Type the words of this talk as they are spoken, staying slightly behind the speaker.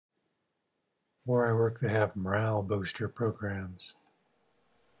Where I work, they have morale booster programs.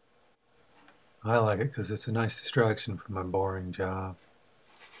 I like it because it's a nice distraction from my boring job.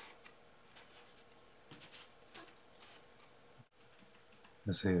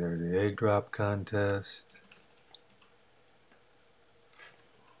 Let's see, there's the egg drop contest.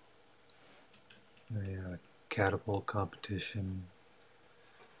 The catapult competition.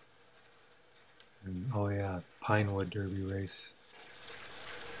 And oh yeah, Pinewood Derby race.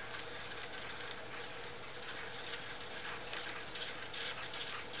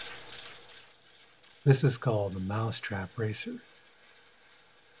 This is called the Mousetrap Racer.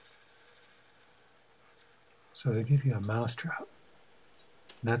 So they give you a mousetrap,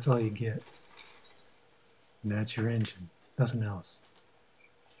 and that's all you get. And that's your engine, nothing else.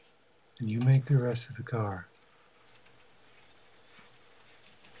 And you make the rest of the car.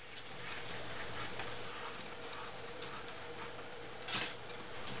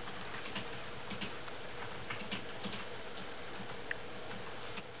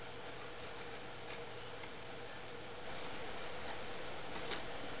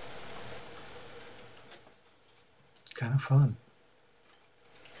 It's kind of fun.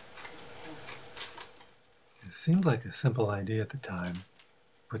 It seemed like a simple idea at the time,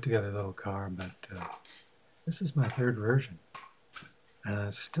 put together a little car, but this is my third version, and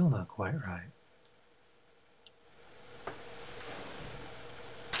it's still not quite right.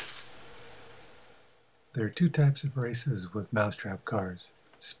 There are two types of races with mousetrap cars,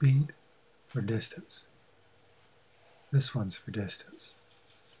 speed or distance. This one's for distance.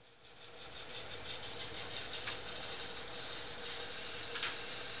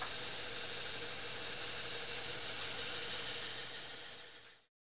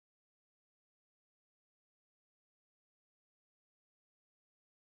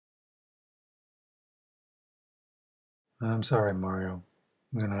 I'm sorry, Mario.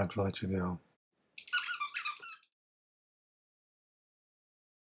 I'm gonna have to let you go.